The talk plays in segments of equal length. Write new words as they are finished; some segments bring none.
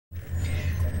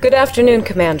Good afternoon,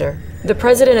 Commander. The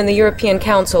President and the European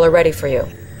Council are ready for you.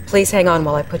 Please hang on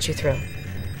while I put you through.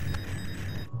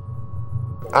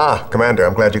 Ah, Commander,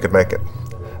 I'm glad you could make it.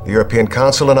 The European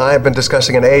Council and I have been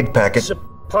discussing an aid package. It's a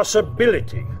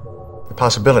possibility. The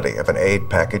possibility of an aid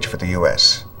package for the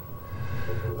U.S.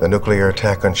 The nuclear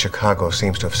attack on Chicago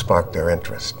seems to have sparked their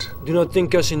interest. Do not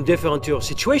think us indifferent to your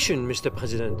situation, Mr.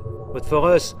 President. But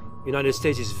for us, the United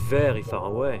States is very far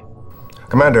away.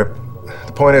 Commander,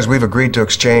 the point is we've agreed to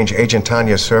exchange Agent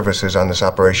Tanya's services on this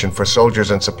operation for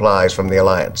soldiers and supplies from the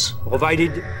Alliance.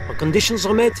 Provided our conditions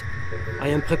are met, I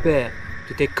am prepared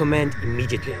to take command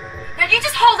immediately. Now you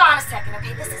just hold on a second,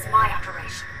 okay? This is my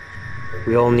operation.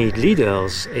 We all need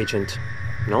leaders, Agent.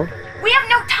 No? We have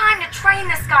no time to train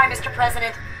this guy, Mr.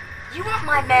 President. You want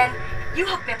my men, you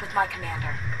hook me up with my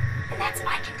commander. And that's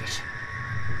my condition.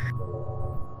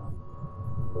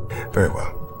 Very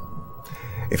well.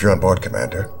 If you're on board,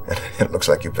 Commander, and it looks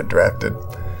like you've been drafted,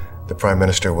 the Prime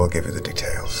Minister will give you the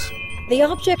details. The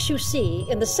objects you see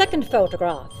in the second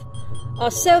photograph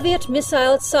are Soviet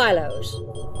missile silos.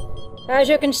 As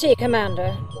you can see,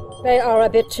 Commander, they are a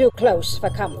bit too close for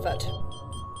comfort.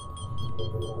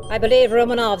 I believe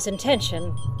Romanov's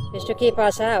intention is to keep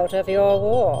us out of your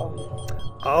war.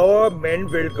 Our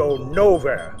men will go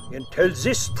nowhere until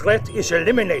this threat is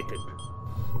eliminated.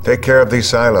 Take care of these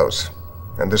silos,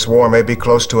 and this war may be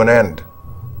close to an end.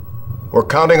 We're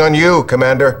counting on you,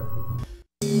 Commander.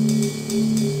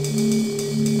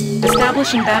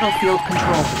 Establishing battlefield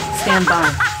control. Stand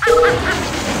by.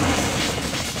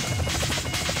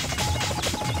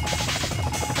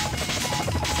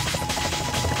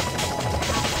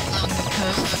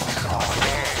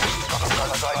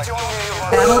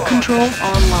 Battle control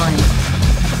online.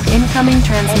 Incoming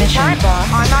transmission.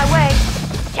 On my way.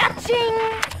 Cha-ching!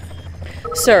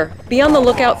 Sir, be on the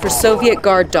lookout for Soviet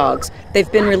guard dogs.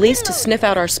 They've been released to sniff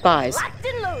out our spies. Locked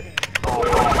and loaded.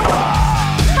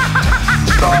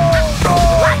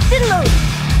 Locked and loaded.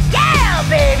 Yeah,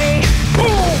 baby!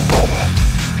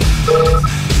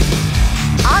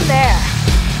 I'm there.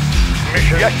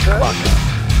 Mission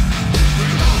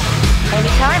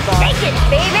Anytime, boss. Take it,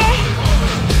 baby!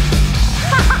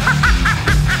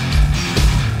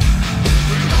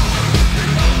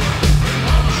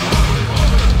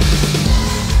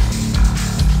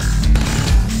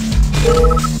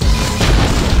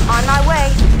 On my way.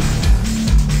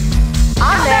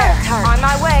 I'm there. On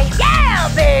my way. Yeah,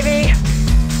 baby!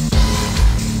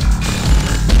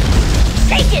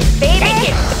 Take it, baby! Take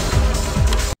it!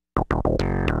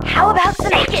 How about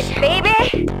some take it,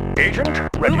 baby? Agent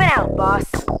ready. Moving out, boss.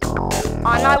 On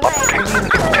my way.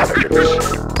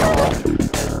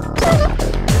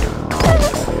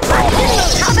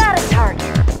 How about a target?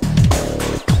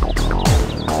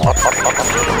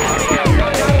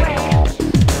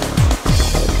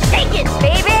 Take it,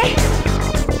 baby!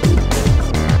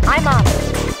 I'm on it.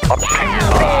 Yeah!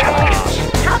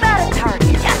 How about a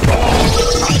target?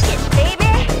 Take it,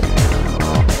 baby!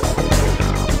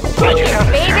 Take it,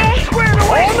 baby! Square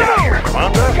away down here,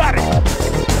 Commander. Got it.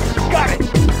 Got it.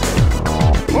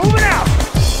 Moving out.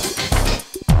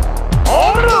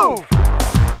 On the move.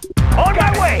 On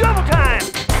my way. Double time.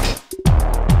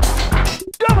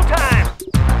 Double time.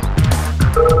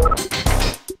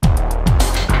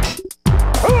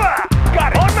 Hooah! Got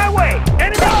it. On my way.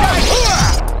 Enemy sight.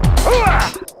 Hooah!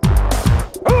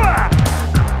 Hooah!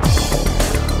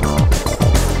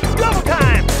 Double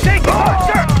time. Shake it hard,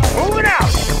 sir. Moving out.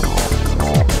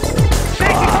 Shake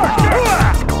it hard, sir. Hooah!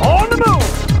 On the move.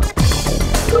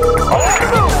 On the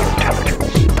move.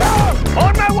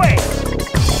 On my way.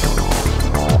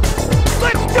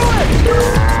 Let's do it.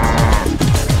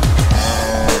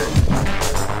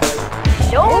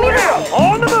 Show me Moving the out. way.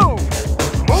 On the move.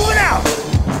 Moving out.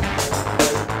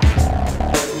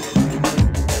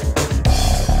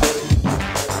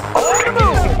 On the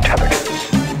move.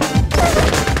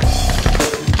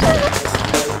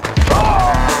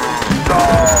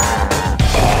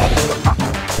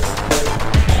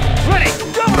 Ready.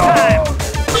 Double time.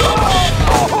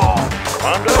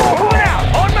 Commander, moving out.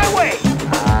 On my way.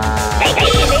 Take it,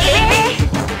 baby!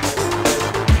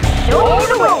 Show me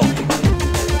the way.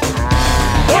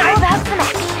 How about some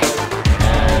action?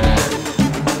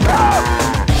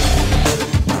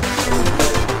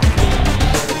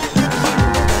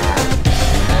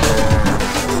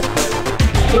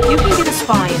 If you can get a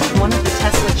spy into one of the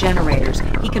Tesla generators,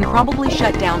 he can probably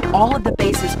shut down all of the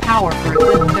base's power for a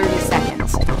good 30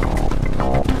 seconds.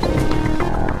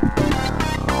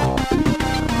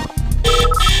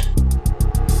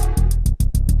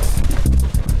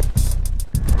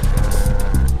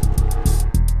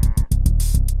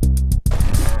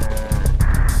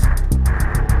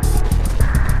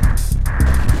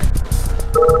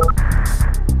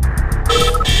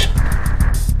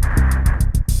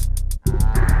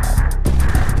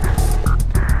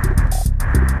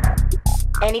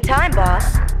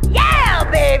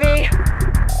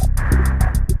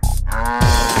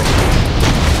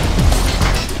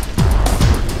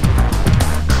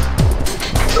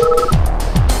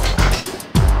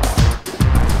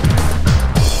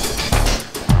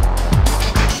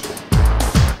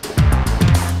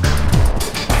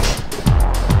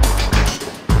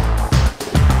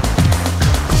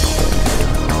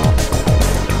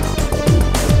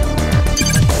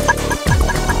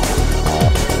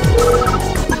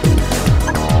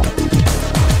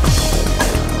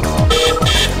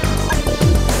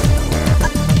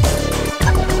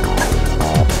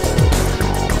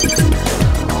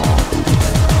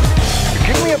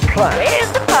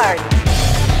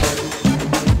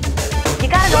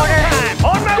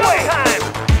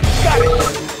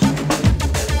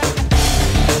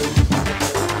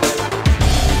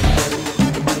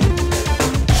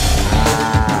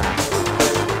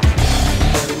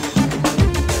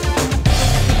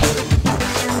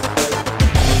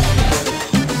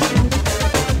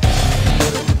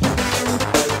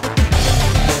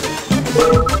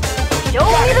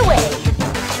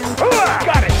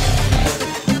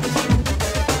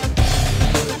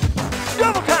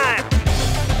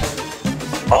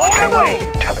 way!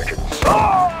 Intelligence.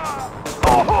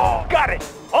 Oh, got it!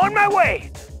 On my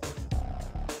way!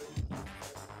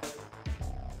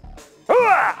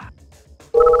 Hooah!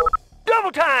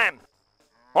 Double time!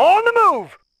 On the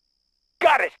move!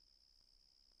 Got it!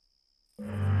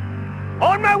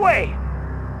 On my way!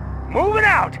 Moving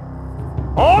out!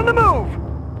 On the move!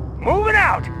 Moving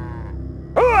out!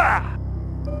 Hooah!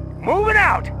 Moving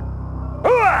out!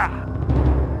 Hooah!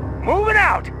 Moving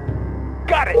out!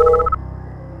 Got it!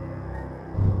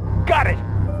 Got it!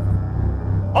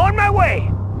 On my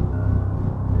way!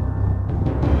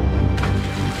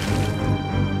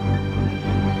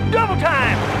 Double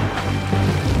time!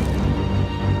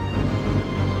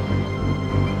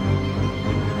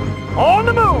 On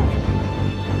the move!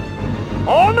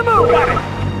 On the move! Got it!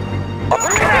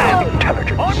 Obtaining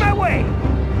intelligence. On my way!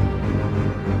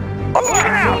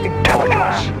 Obtaining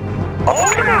intelligence.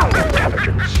 Obtaining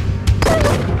intelligence.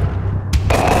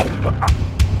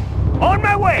 On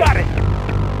my way! Got it!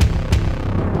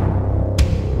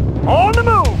 On the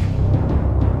move!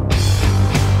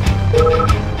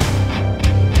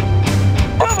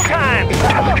 Double time!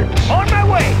 Intelligence. On my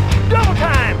way! Double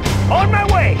time! On my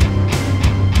way!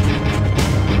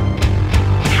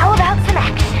 How about some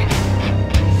action?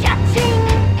 Cha-ching!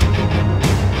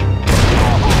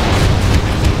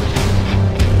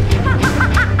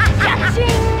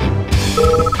 Cha-ching!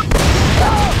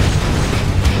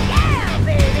 Yeah,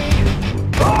 baby!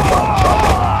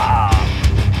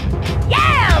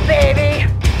 Yeah, baby!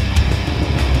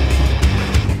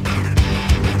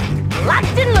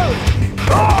 Locked and loaded!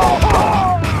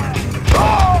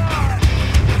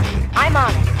 I'm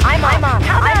on it! I'm on it!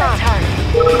 How about a target?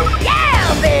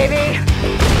 Yeah, baby!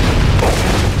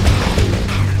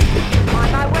 On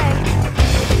my way!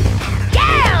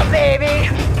 Yeah, baby!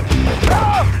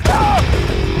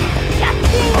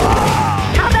 Cha-ching!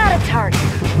 How about a target?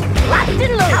 Locked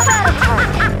and loaded! How about a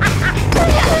target?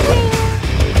 Cha-ching!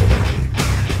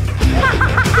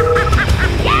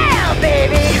 Yeah,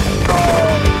 baby!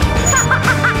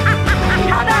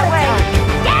 How about a target?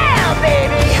 Yeah,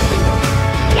 baby!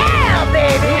 Yeah,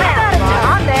 baby! How about a target?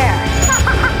 I'm there!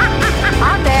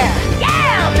 I'm there!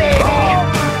 Yeah, baby!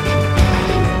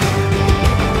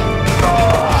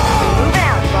 Move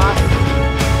out, boss!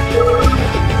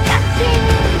 Cha-ching!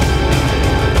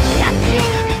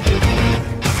 Cha-ching!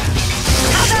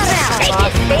 How about that, take boss?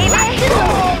 It, baby!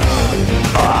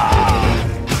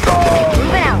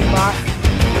 Move out, boss!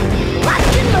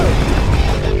 Locked and loaded!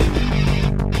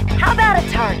 How about a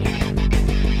target?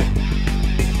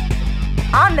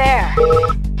 I'm there!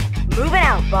 Moving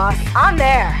out, boss! I'm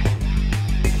there!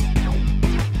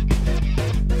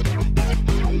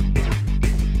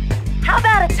 How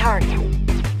about a target?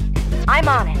 I'm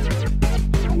on it.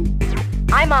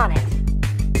 I'm on it.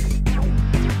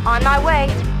 On my way.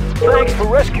 Thanks for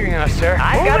rescuing us, sir.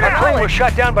 I got Our plane was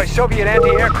shot down by Soviet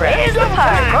anti-aircraft. Here's the There are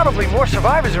time. probably more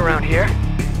survivors around here.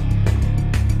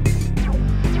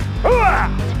 Hooah!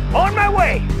 On my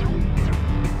way!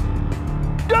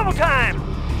 Double time!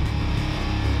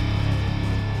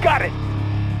 Got it!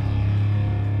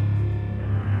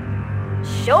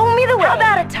 Show me the way. How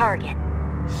about a target?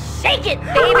 Shake it,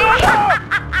 baby!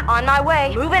 On my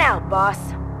way. Moving out, boss.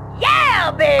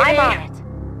 Yeah, baby! I'm on it.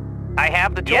 I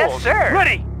have the tools. Yes, sir.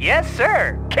 Ready! Yes,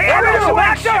 sir. Carry some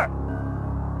action!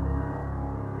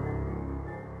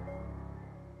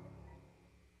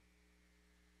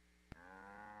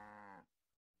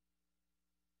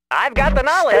 I've got the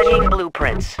knowledge. Studying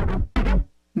blueprints.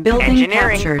 Building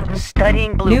Engineering. captured.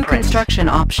 Studying New blueprints. construction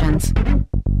options.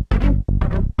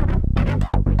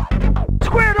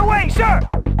 Squared away, sir!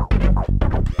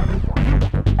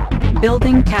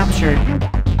 Building captured.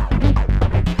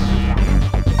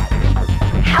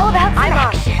 How about some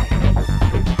action?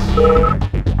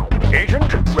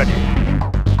 Agent ready.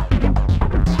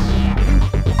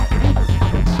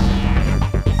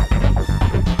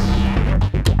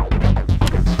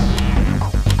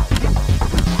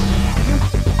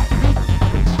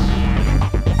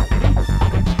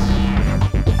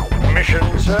 Mission,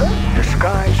 sir.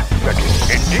 Disguise ready.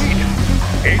 Indeed.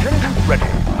 Agent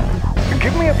ready.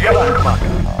 Give me a plan,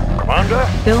 Commander. Commander.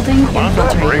 Building Commander,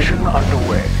 infiltrated. operation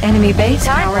underway. Enemy base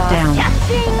Time, powered boss. down.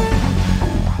 Cha-ching!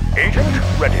 Agent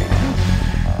ready.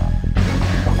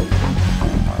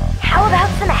 How about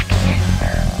some action?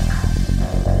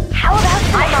 How about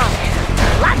some action?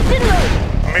 Locked and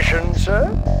loaded. Mission, sir.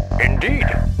 Indeed.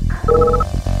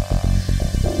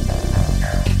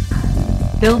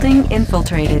 Building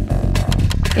infiltrated.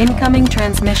 Incoming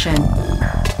transmission.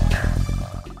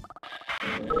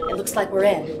 It looks like we're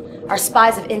in. Our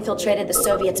spies have infiltrated the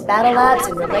Soviets' battle labs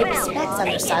and relayed the specs on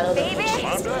their silo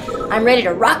locations. I'm ready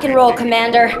to rock and roll,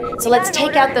 Commander. So let's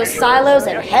take out those silos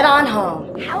and head on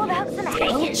home. How about some A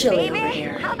little chilly over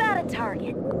here. How about a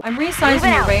target? I'm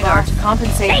resizing your radar to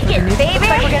compensate for the new... baby! Looks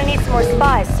like we're gonna need some more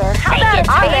spies, sir. How about it,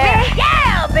 baby?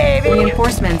 Yeah, baby!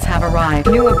 Reinforcements have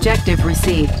arrived. New objective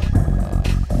received.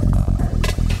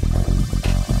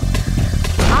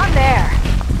 On there.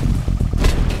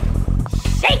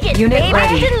 Shake it, Unit baby!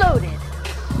 ready. Locked and loaded.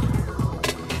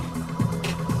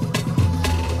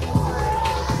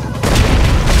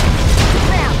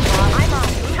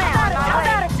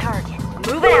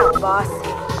 Moving out, boss.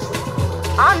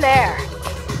 On there.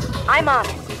 I'm on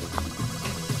it.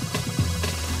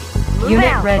 Moving Unit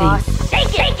out, ready. boss.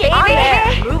 Shake it, baby! On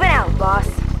there. Moving out, boss.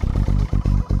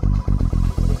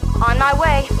 On my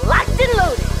way. Locked and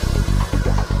loaded.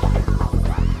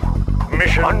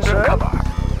 Mission undercover.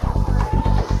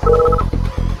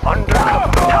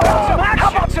 Undercover. How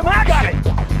about some action?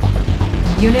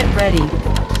 Unit ready.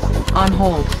 On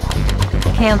hold.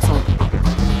 Cancelled.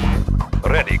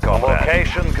 Ready, comrade.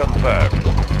 Location confirmed.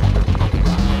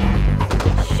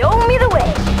 Show me the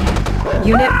way.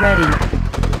 Unit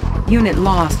ready. Unit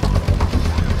lost.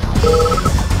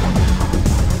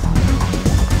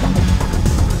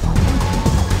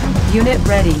 Unit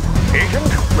ready.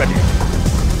 Agent ready.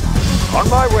 On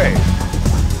my way.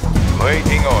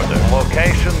 Waiting order.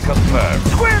 Location confirmed.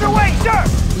 Squared away, sir!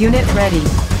 Unit ready.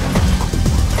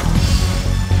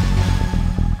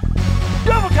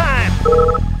 Double time!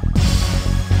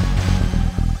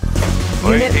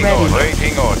 Unit ready.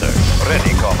 Waiting order.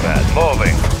 Ready, comrade.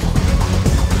 Moving.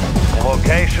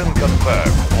 Location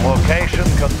confirmed. Location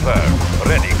confirmed.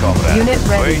 Ready, comrade. Unit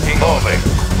ready. Waiting. Moving.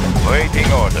 Waiting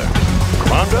order.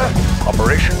 Commander,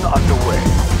 operation underway.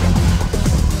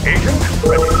 Agent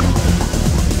ready.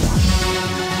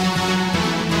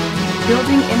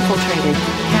 Building infiltrated.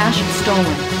 Cash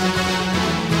stolen.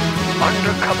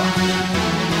 Undercover.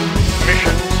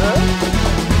 Mission, sir?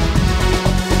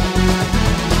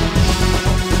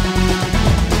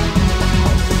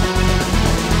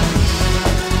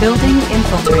 Building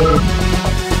infiltrated.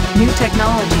 New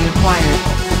technology acquired.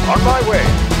 On my way.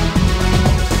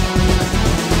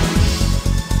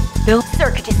 Build.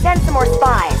 Sir, could you send some more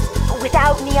spies?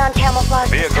 Without neon camouflage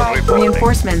this Vehicle time? reporting.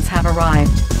 Reinforcements have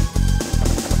arrived.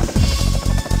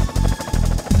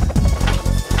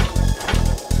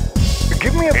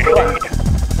 Give me a plan.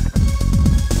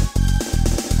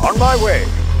 On my way.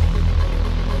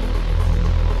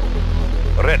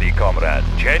 Ready, comrade.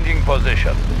 Changing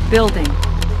position. Building.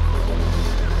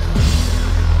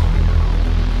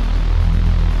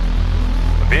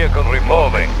 Vehicle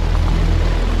removing.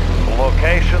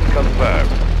 Location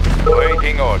confirmed.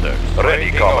 Waiting orders.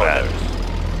 Ready, comrade.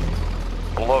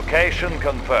 Location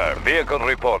confirmed. Vehicle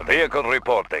report. Vehicle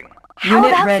reporting. How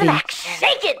Unit about ready. some action?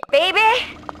 Shake it, baby!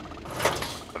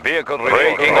 Vehicle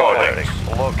reporting orders.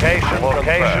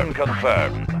 Location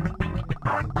confirmed.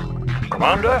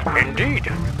 Commander,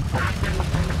 indeed.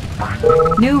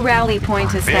 New rally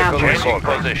point Vehicle established. changing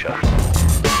position.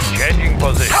 Changing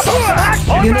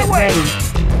position. Unit ready.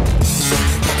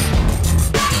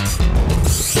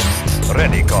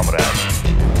 Ready, comrade.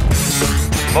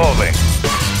 Moving.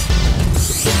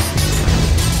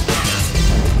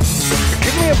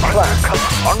 Give me a plan.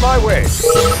 On my way.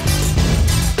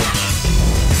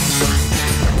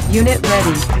 Unit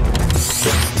ready.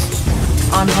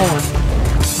 On hold.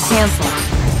 Cancel.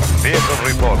 Vehicle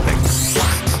reporting.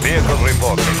 Vehicle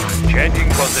reporting. Changing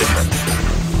position.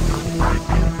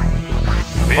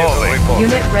 Vehicle reporting.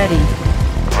 Unit ready.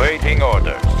 Waiting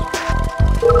orders.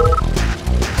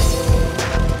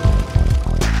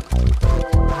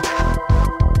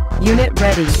 Unit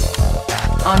ready.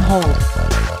 On hold.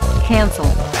 Cancel.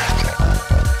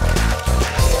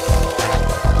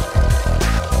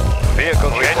 Vehicle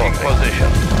changing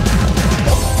position.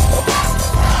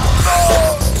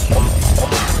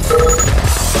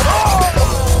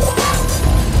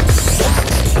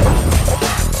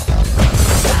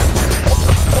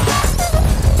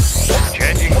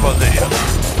 Changing position.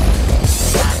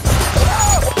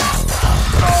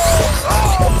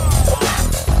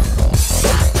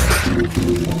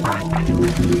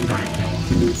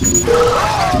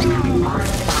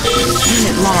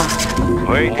 Unit lost.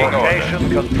 Waiting location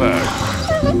confirmed.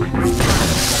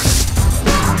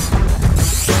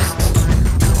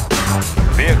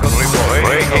 Vehicle reporting.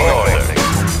 Waiting order.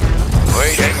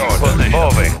 Waiting order.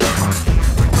 Moving.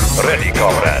 Ready,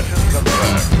 comrade.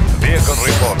 Vehicle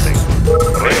reporting.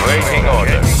 Waiting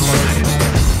order.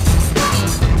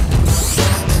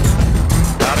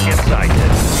 Target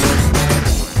sighted.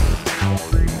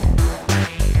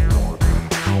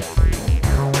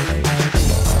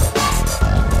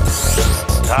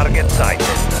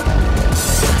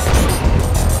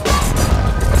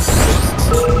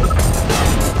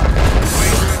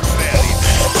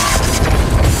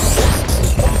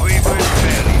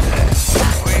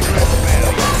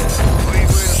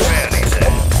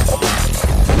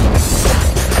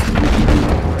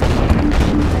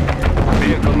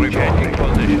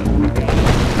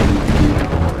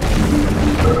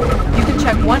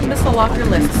 off your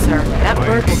list, sir. That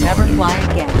bird will never fly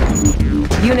again.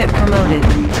 Unit promoted.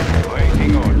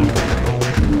 Waiting order.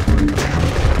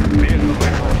 Vehicle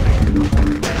reporting.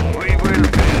 We will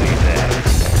bury them.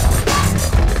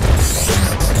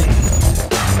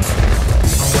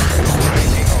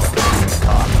 Waiting order.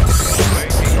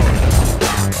 Waiting order.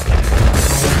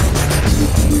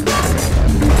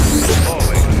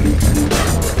 Moving.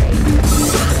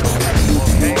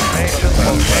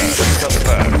 Location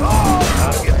confirmed.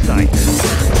 Target sighted.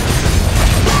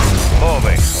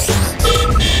 Moving.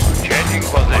 Changing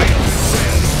position.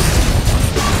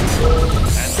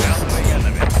 And countering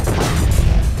enemy.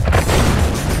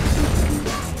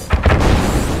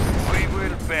 We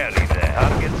will bury them.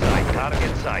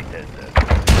 Target sighted.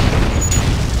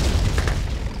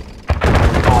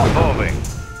 Moving.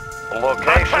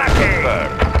 Location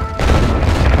confirmed.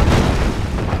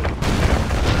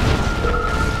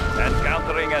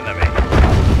 Encountering enemy.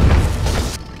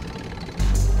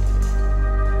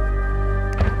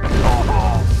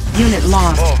 Unit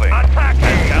lost. Moving.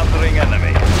 Encountering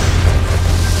enemy.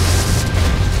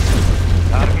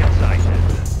 Target sighted.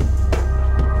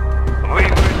 We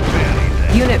will bury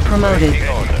them. Unit promoted. Waiting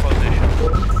order. Position.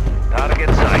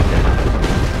 Target sighted.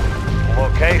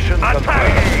 Location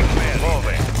confirmed.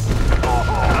 Moving.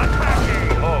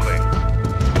 Moving.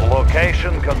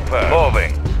 Location confirmed.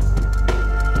 Moving.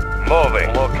 Moving.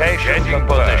 Location changing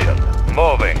position.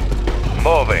 Moving.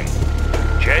 Moving.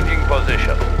 Changing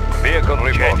position. Vehicle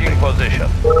reporting. Changing position.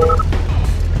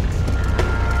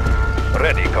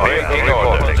 Ready. Vehicle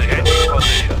reporting. Changing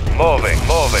position. Moving.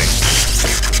 Moving.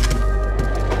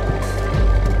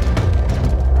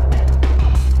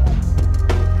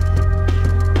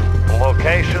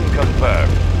 Location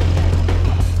confirmed.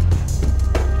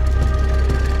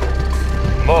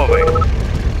 Moving.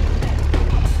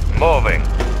 Moving.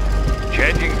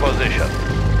 Changing position.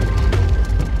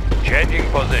 Changing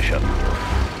position.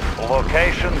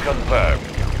 Location confirmed.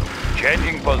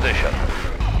 Changing position.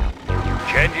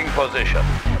 Changing position.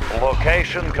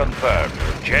 Location confirmed.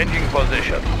 Changing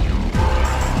position.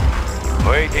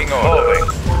 Waiting order. Moving.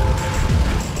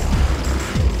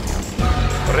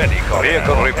 Ready.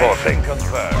 Vehicle reporting.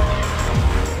 Confirmed.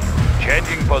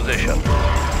 Changing position.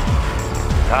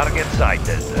 Target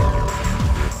sighted.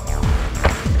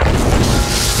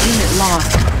 Unit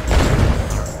lost.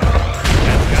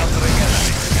 Encountering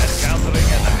enemy. Encountering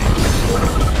enemy.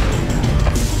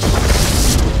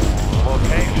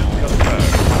 Location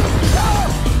confirmed.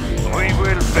 We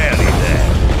will bury them.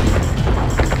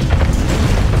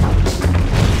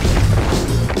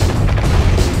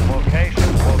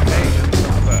 Location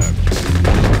confirmed.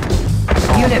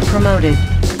 Unit promoted.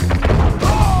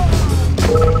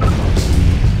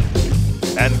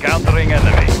 Encountering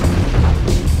enemy.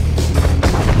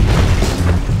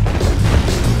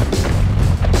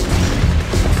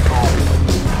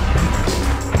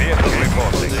 Vehicle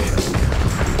reporting.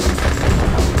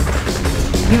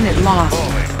 Unit lost.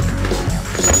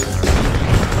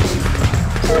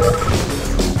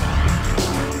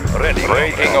 Ready.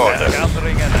 Waiting order.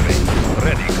 Encountering enemy.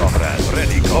 Ready, comrade.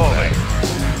 Ready, comrade.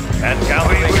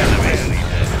 Encountering enemy.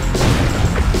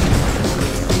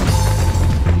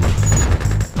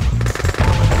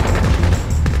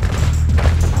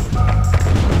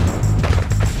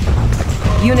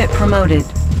 Unit promoted.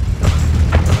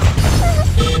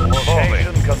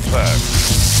 Location confirmed.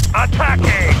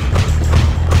 Attacking!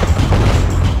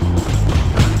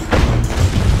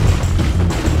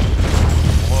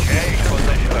 Location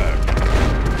confirmed.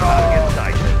 Target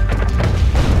sighted.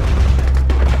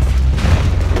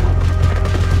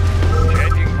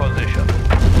 Changing position.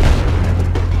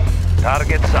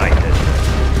 Target sighted.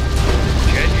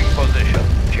 Changing position.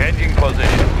 Changing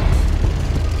position.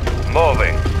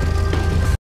 Moving.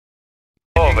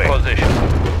 Moving position.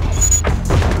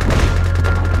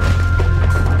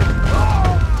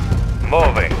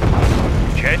 Moving.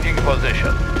 Changing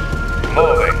position.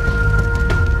 Moving.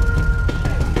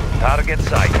 Target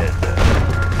sighted.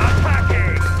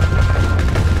 Attacking.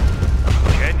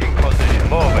 Changing position.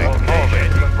 Moving. Moving.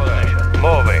 Changing position.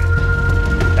 Moving.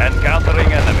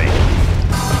 Encountering enemy.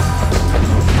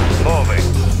 Moving.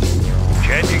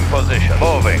 Changing position.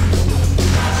 Moving.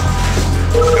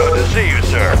 Good to see you,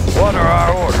 sir. What are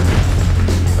our orders?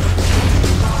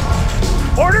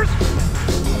 Orders?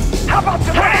 How about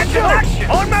some action?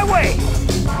 On my way!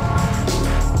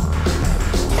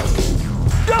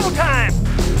 Double time!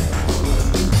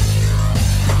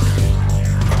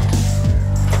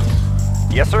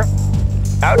 Yes, sir?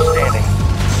 Outstanding.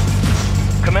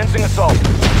 Commencing assault.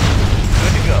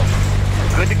 Good to go.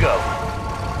 Good to go.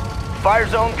 Fire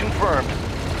zone confirmed.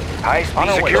 High speed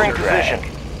securing position.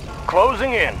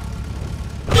 Closing in.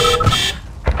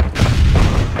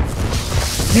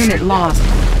 Unit lost.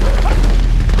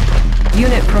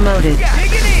 Unit promoted.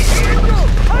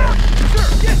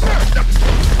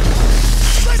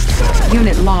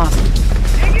 Unit lost.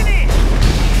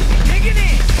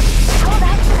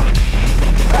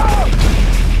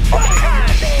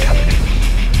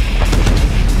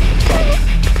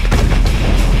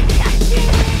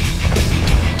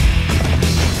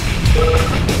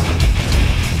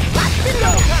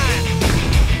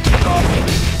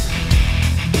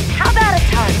 How about a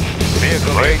target?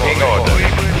 Waiting order.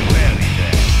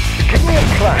 Give me a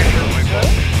plan.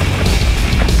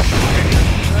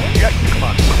 Yes,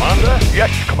 Commander.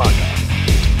 Yes, Commander.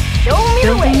 Show me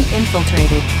the way. Building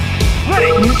infiltrated.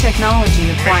 New technology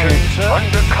acquired.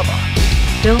 Undercover.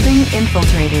 Building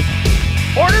infiltrated.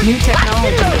 New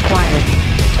technology acquired.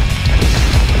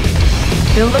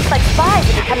 Looks like spies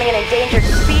are becoming an endangered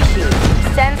species.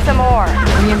 Send some more.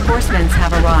 Reinforcements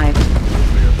have arrived.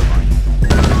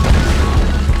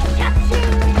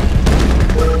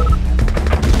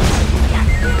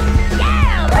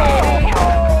 Yeah, baby.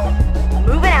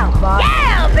 Moving out, boss.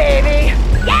 Yeah, baby.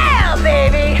 Yeah,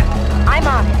 baby. I'm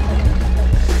on it.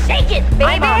 Shake it,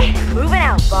 baby. Moving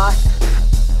out, boss.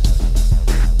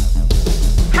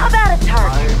 How about a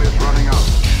target? Time is running out.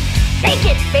 Shake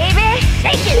it, baby.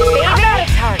 Shake it, baby. How about a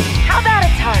target? How about a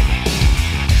target?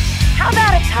 How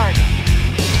about a target?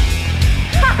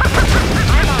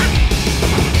 I'm on it.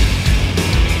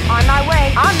 On my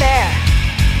way. I'm there.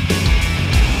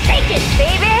 Shake it,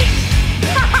 baby.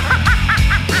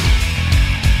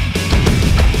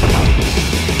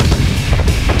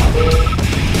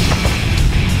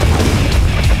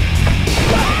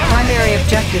 Primary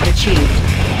objective achieved.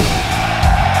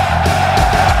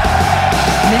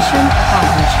 Mission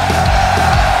accomplished.